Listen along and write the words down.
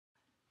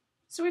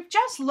So we've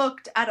just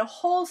looked at a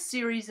whole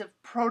series of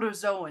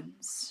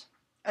protozoans,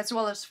 as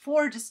well as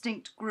 4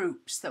 distinct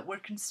groups that we're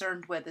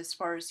concerned with as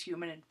far as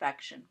human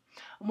infection.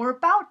 And we're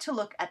about to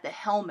look at the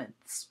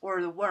helminths, or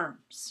the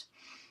worms.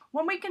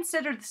 When we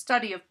consider the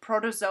study of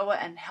protozoa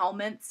and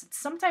helminths, it's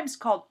sometimes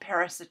called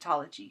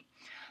parasitology.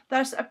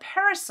 Thus, a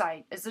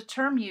parasite is a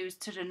term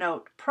used to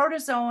denote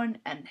protozoan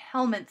and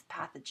helminth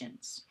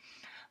pathogens.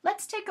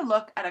 Let's take a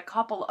look at a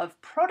couple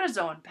of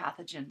protozoan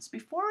pathogens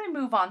before we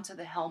move on to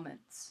the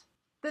helminths.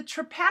 The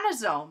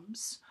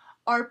trypanosomes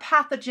are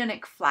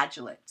pathogenic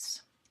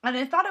flagellates, and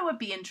I thought it would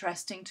be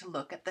interesting to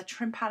look at the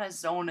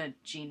Trypanosoma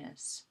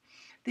genus.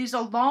 These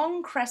are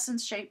long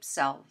crescent-shaped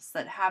cells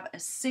that have a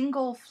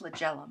single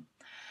flagellum,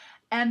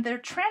 and they're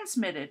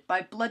transmitted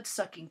by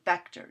blood-sucking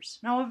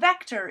vectors. Now, a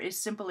vector is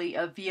simply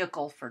a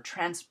vehicle for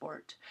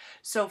transport.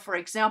 So, for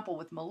example,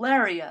 with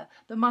malaria,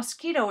 the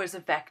mosquito is a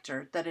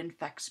vector that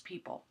infects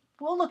people.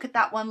 We'll look at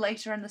that one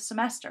later in the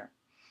semester.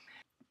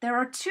 There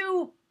are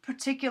 2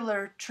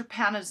 particular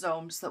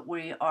trypanosomes that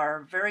we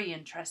are very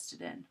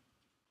interested in.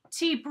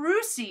 T.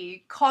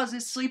 brucei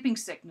causes sleeping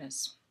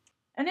sickness,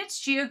 and it's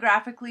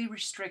geographically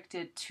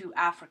restricted to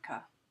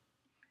Africa.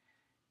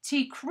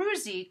 T.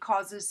 krusei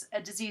causes a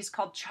disease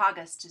called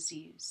Chagas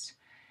disease.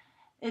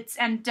 It's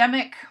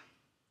endemic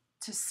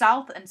to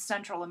South and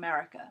Central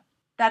America.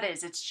 That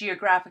is, it's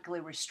geographically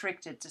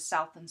restricted to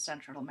South and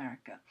Central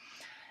America.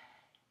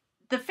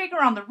 The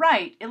figure on the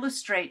right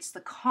illustrates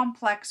the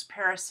complex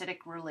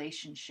parasitic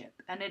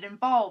relationship, and it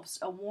involves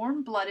a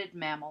warm-blooded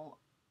mammal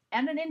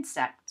and an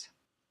insect.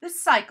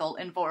 This cycle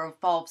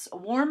involves a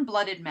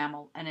warm-blooded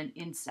mammal and an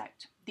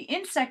insect. The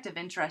insect of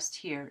interest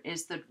here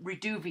is the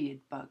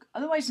reduviid bug,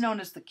 otherwise known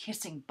as the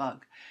kissing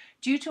bug,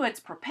 due to its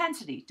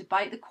propensity to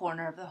bite the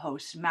corner of the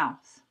host's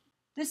mouth.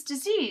 This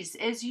disease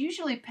is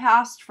usually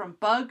passed from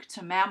bug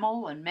to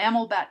mammal and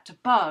mammal back to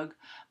bug,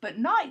 but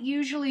not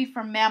usually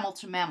from mammal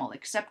to mammal,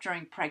 except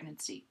during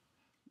pregnancy.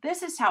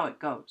 This is how it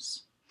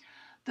goes.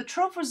 The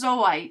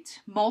trophozoite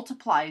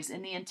multiplies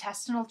in the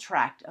intestinal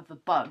tract of the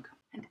bug,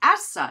 and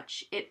as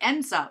such, it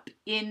ends up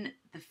in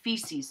the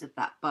feces of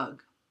that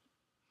bug.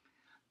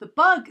 The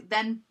bug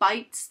then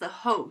bites the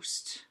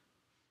host,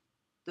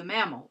 the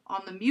mammal,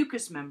 on the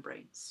mucous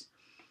membranes,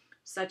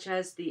 such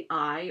as the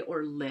eye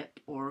or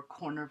lip or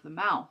corner of the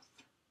mouth.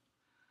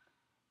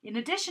 In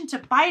addition to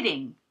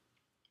biting,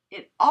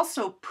 it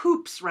also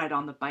poops right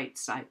on the bite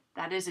site.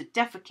 That is, it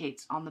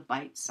defecates on the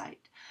bite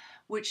site,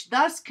 which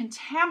thus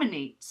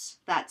contaminates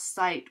that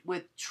site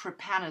with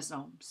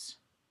trypanosomes.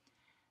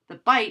 The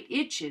bite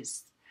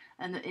itches,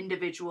 and the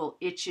individual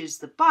itches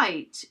the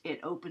bite.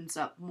 It opens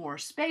up more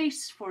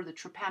space for the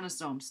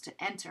trypanosomes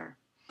to enter.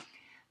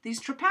 These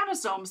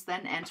trypanosomes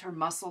then enter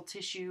muscle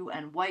tissue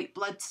and white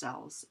blood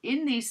cells.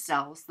 In these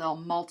cells, they'll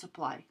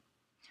multiply.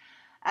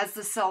 As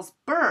the cells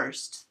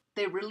burst,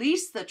 they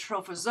release the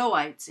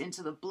trophozoites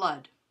into the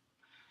blood.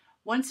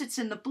 Once it's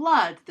in the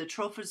blood, the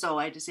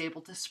trophozoite is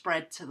able to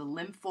spread to the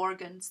lymph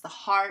organs, the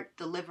heart,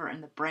 the liver,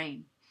 and the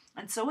brain.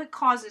 And so it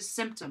causes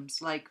symptoms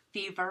like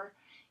fever,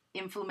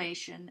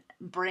 inflammation,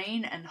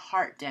 brain and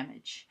heart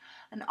damage,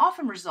 and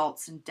often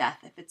results in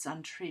death if it's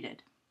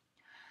untreated.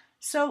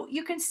 So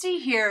you can see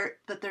here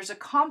that there's a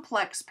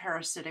complex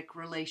parasitic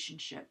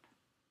relationship.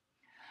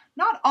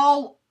 Not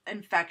all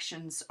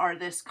infections are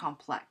this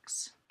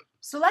complex.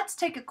 So let's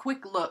take a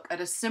quick look at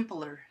a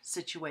simpler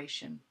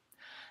situation.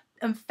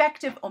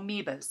 Infective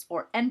amoebas,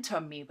 or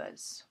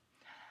entamoebas.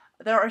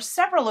 There are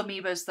several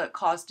amoebas that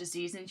cause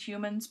disease in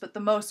humans, but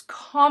the most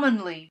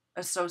commonly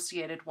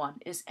associated one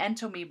is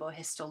Entamoeba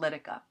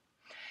histolytica.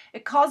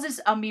 It causes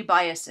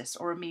amoebiasis,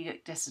 or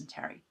amoebic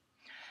dysentery.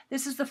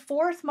 This is the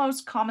 4th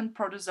most common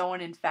protozoan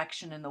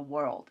infection in the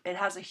world. It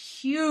has a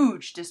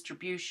huge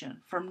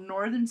distribution from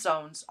northern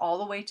zones all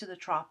the way to the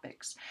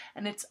tropics,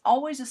 and it's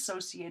always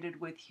associated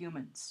with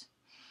humans.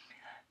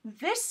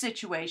 This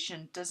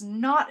situation does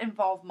not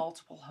involve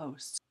multiple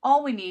hosts.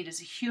 All we need is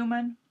a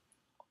human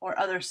or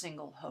other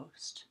single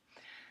host.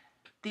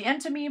 The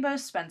entamoeba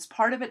spends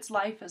part of its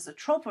life as a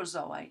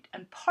trophozoite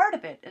and part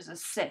of it as a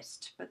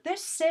cyst, but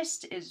this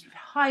cyst is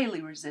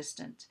highly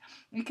resistant.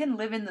 It can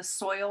live in the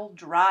soil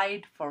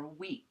dried for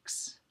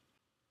weeks.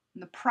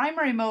 And the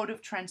primary mode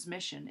of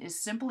transmission is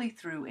simply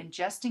through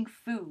ingesting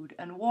food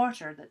and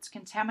water that's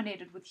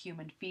contaminated with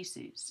human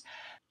feces.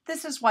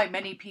 This is why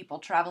many people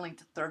traveling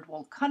to third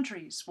world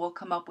countries will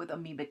come up with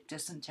amoebic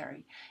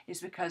dysentery,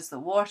 is because the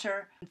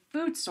water and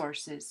food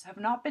sources have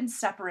not been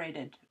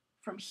separated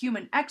from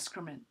human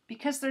excrement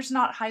because there's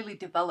not highly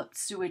developed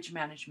sewage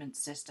management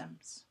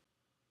systems.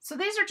 So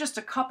these are just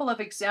a couple of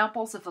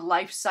examples of the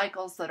life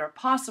cycles that are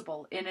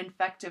possible in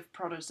infective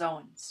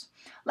protozoans.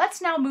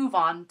 Let's now move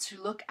on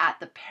to look at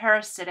the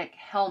parasitic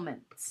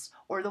helminths,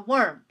 or the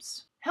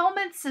worms.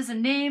 Helminths is a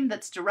name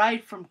that's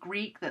derived from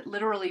Greek that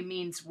literally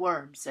means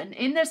worms, and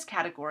in this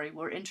category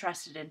we're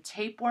interested in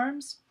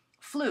tapeworms,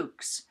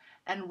 flukes,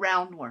 and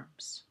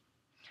roundworms.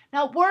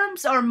 Now,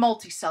 worms are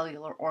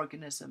multicellular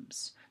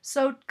organisms,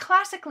 so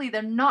classically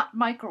they're not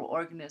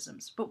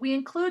microorganisms, but we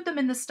include them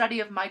in the study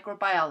of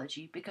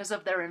microbiology because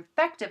of their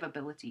infective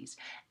abilities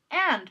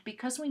and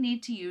because we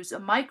need to use a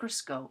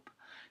microscope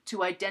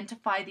to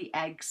identify the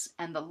eggs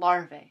and the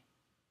larvae.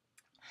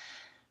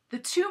 The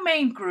two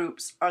main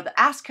groups are the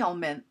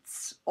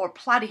Helminths or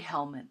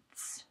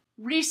Platyhelminths.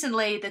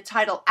 Recently, the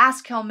title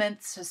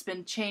Helminths has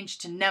been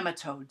changed to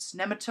nematodes.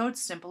 Nematodes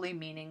simply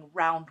meaning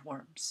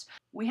roundworms.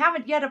 We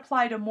haven't yet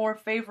applied a more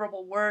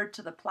favorable word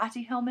to the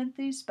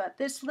Platyhelminths, but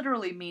this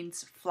literally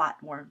means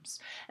flatworms,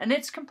 and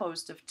it's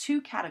composed of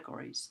two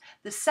categories: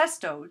 the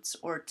cestodes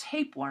or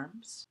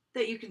tapeworms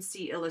that you can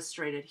see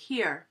illustrated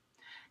here,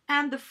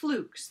 and the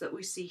flukes that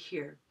we see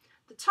here.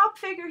 The top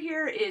figure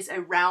here is a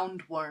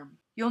roundworm.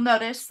 You'll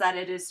notice that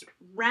it is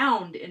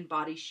round in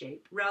body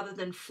shape rather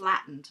than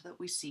flattened that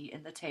we see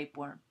in the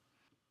tapeworm.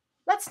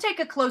 Let's take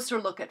a closer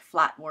look at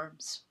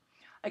flatworms.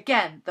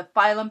 Again, the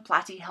phylum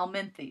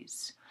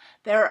Platyhelminths.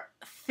 They're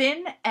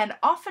thin and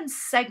often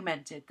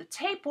segmented. The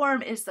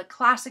tapeworm is the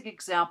classic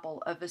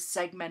example of a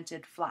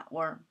segmented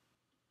flatworm.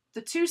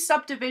 The two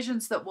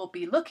subdivisions that we'll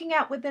be looking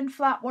at within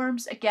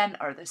flatworms, again,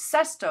 are the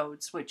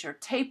cestodes, which are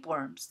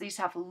tapeworms. These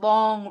have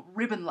long,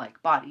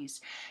 ribbon-like bodies.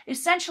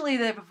 Essentially,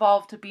 they've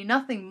evolved to be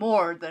nothing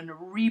more than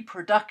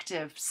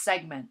reproductive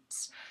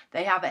segments.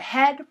 They have a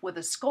head with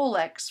a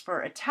scolex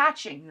for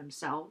attaching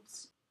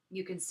themselves.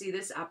 You can see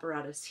this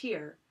apparatus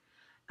here.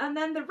 And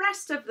then the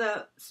rest of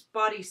the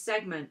body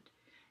segment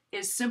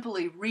is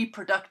simply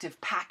reproductive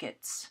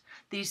packets.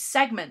 These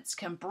segments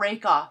can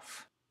break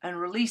off and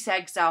release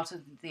eggs out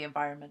of the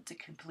environment to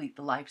complete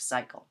the life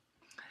cycle.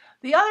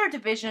 The other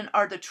division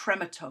are the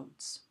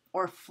trematodes,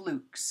 or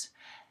flukes.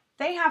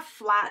 They have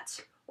flat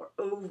or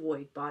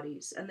ovoid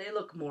bodies, and they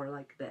look more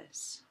like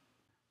this.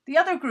 The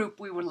other group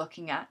we were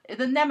looking at are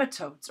the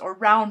nematodes, or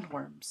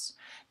roundworms.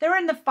 They're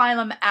in the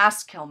phylum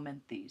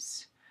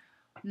Helminths.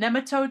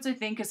 Nematodes, I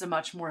think, is a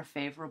much more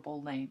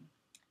favorable name.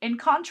 In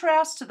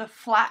contrast to the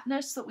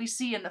flatness that we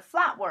see in the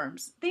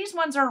flatworms, these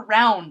ones are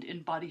round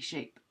in body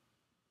shape.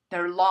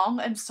 They're long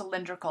and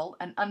cylindrical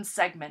and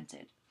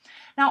unsegmented.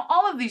 Now,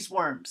 all of these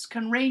worms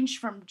can range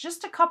from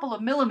just a couple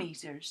of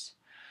millimeters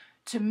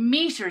to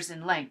meters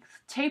in length.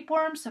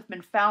 Tapeworms have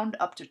been found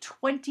up to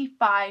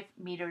 25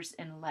 meters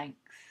in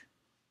length.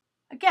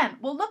 Again,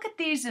 we'll look at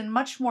these in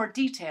much more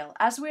detail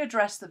as we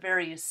address the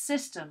various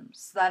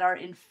systems that are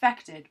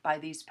infected by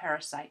these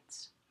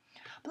parasites.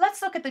 But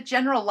let's look at the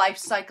general life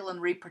cycle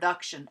and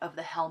reproduction of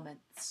the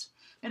helminths.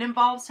 It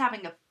involves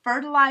having a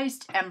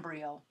fertilized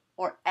embryo,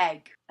 or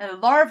egg, a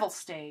larval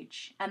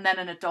stage, and then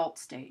an adult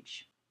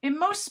stage. In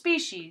most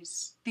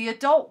species, the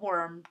adult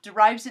worm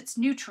derives its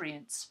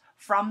nutrients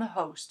from the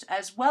host,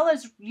 as well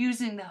as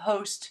using the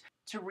host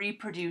to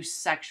reproduce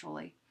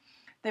sexually.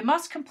 They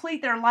must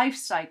complete their life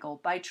cycle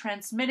by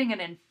transmitting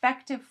an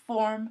infective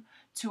form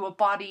to a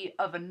body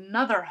of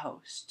another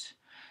host.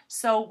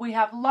 So we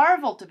have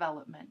larval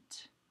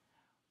development,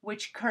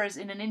 which occurs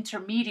in an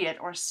intermediate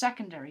or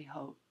secondary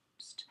host.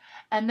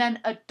 And then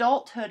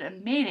adulthood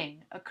and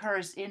mating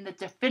occurs in the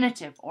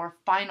definitive or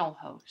final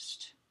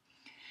host.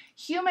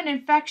 Human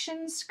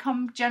infections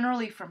come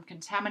generally from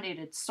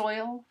contaminated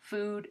soil,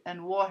 food,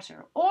 and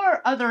water,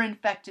 or other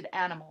infected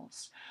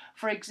animals.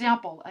 For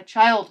example, a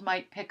child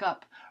might pick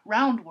up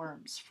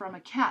roundworms from a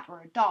cat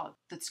or a dog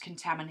that's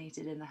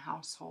contaminated in the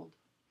household.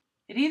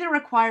 It either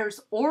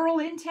requires oral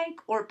intake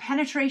or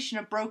penetration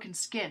of broken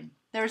skin.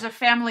 There's a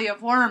family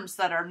of worms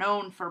that are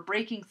known for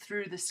breaking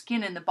through the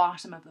skin in the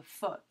bottom of the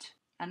foot.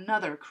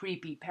 Another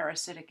creepy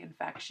parasitic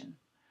infection.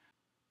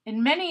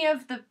 In many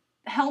of the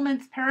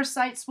helminth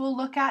parasites we'll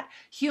look at,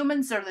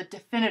 humans are the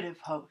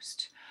definitive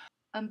host,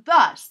 and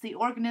thus the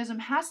organism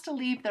has to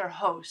leave their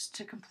host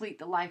to complete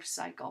the life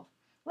cycle.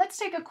 Let's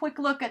take a quick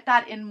look at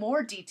that in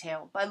more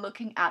detail by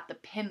looking at the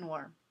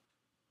pinworm.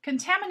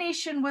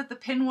 Contamination with the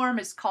pinworm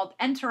is called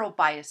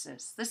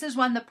enterobiosis. This is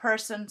when the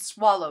person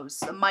swallows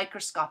the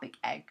microscopic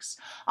eggs.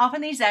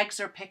 Often these eggs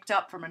are picked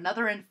up from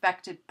another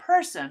infected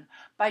person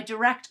by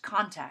direct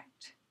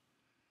contact.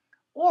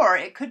 Or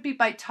it could be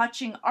by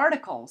touching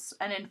articles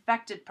an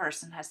infected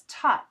person has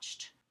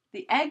touched.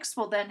 The eggs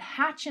will then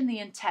hatch in the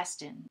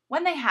intestine.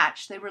 When they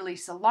hatch, they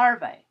release a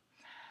larvae.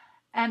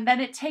 And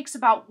then it takes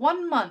about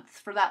 1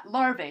 month for that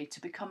larvae to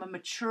become a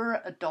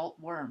mature adult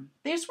worm.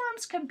 These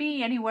worms can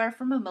be anywhere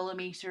from 1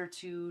 millimeter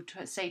to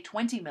say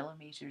 20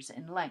 millimeters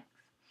in length.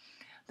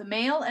 The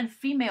male and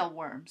female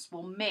worms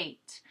will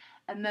mate,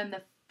 and then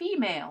the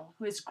female,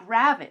 who is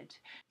gravid,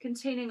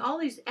 containing all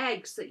these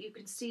eggs that you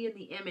can see in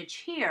the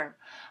image here,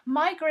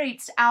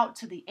 migrates out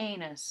to the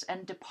anus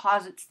and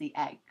deposits the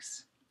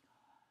eggs.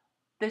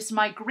 This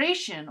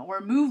migration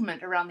or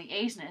movement around the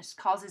anus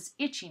causes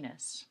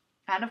itchiness.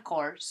 And of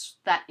course,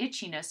 that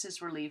itchiness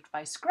is relieved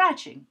by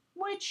scratching,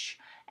 which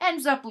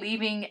ends up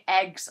leaving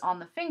eggs on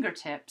the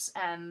fingertips,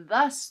 and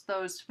thus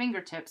those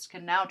fingertips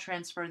can now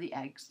transfer the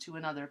eggs to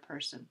another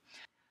person.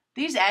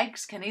 These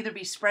eggs can either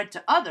be spread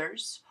to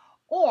others,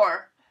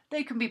 or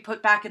they can be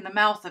put back in the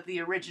mouth of the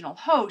original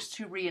host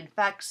who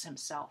reinfects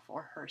himself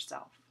or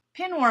herself.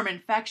 Pinworm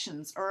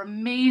infections are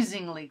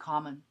amazingly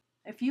common.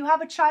 If you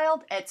have a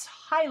child, it's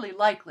highly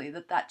likely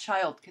that that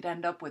child could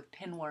end up with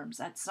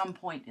pinworms at some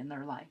point in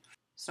their life.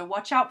 So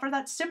watch out for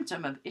that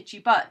symptom of itchy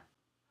butt.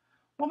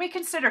 When we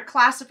consider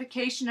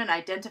classification and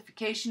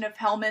identification of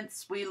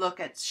helminths, we look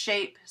at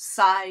shape,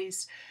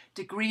 size,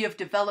 degree of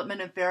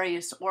development of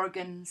various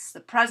organs,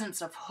 the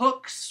presence of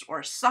hooks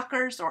or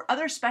suckers or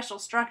other special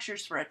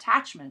structures for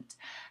attachment,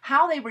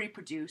 how they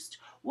reproduced,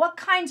 what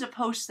kinds of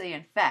hosts they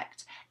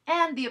infect,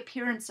 and the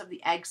appearance of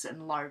the eggs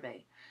and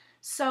larvae.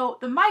 So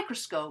the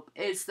microscope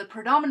is the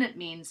predominant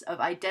means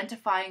of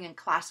identifying and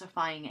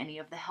classifying any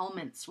of the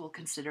helminths we'll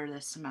consider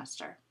this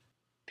semester.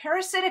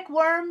 Parasitic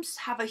worms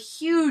have a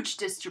huge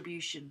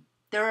distribution.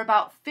 There are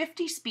about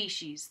 50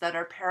 species that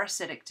are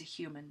parasitic to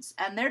humans,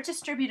 and they're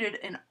distributed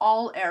in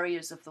all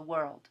areas of the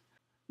world.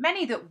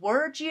 Many that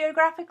were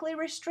geographically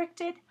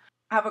restricted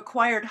have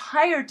acquired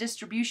higher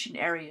distribution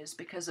areas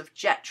because of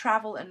jet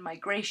travel and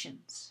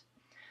migrations.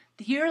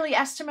 The yearly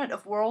estimate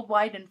of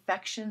worldwide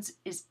infections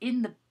is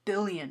in the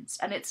billions,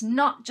 and it's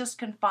not just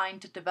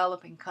confined to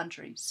developing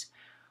countries.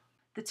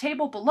 The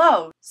table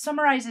below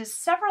summarizes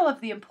several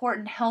of the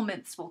important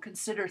helminths we'll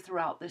consider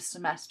throughout this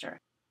semester.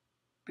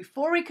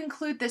 Before we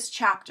conclude this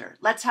chapter,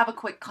 let's have a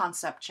quick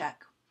concept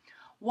check.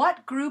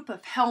 What group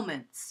of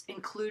helminths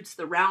includes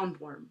the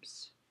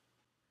roundworms?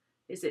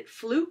 Is it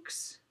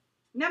flukes,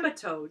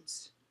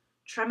 nematodes,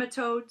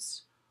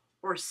 trematodes,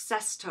 or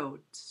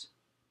cestodes?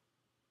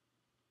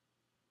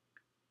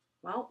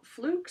 Well,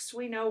 flukes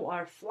we know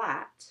are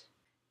flat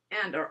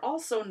and are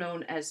also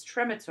known as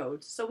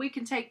trematodes, so we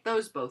can take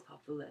those both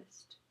off the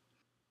list.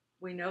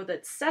 We know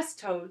that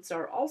cestodes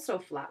are also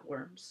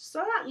flatworms, so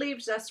that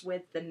leaves us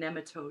with the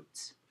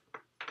nematodes.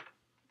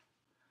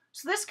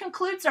 So this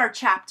concludes our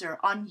chapter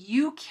on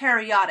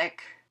eukaryotic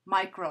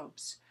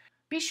microbes.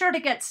 Be sure to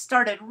get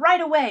started right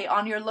away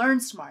on your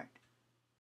Learn Smart.